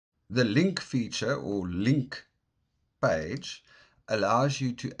The link feature or link page allows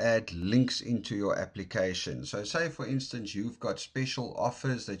you to add links into your application. So say for instance you've got special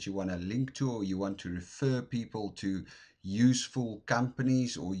offers that you want to link to, or you want to refer people to useful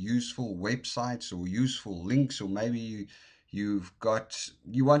companies or useful websites or useful links, or maybe you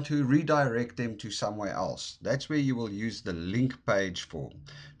want to redirect them to somewhere else. That's where you will use the link page for.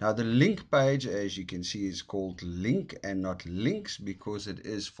 Now the link page, as you can see, is called link and not links because it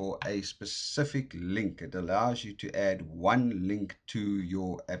is for a specific link. It allows you to add one link to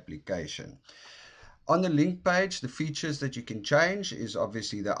your application. On the link page, the features that you can change is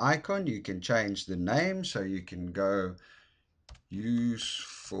obviously the icon. You can change the name, so you can go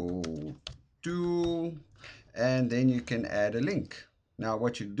useful tool, and then you can add a link. Now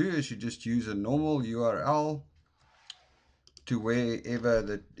what you do is you just use a normal URL to wherever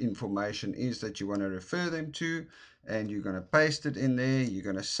the information is that you want to refer them to, and you're going to paste it in there, you're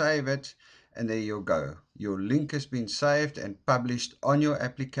going to save it, and there you go. Your link has been saved and published on your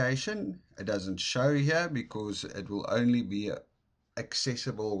application. It doesn't show here because it will only be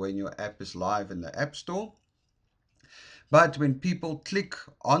accessible when your app is live in the App Store. But when people click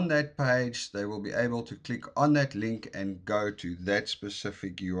on that page, they will be able to click on that link and go to that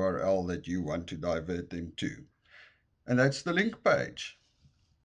specific URL that you want to divert them to. And that's the link page.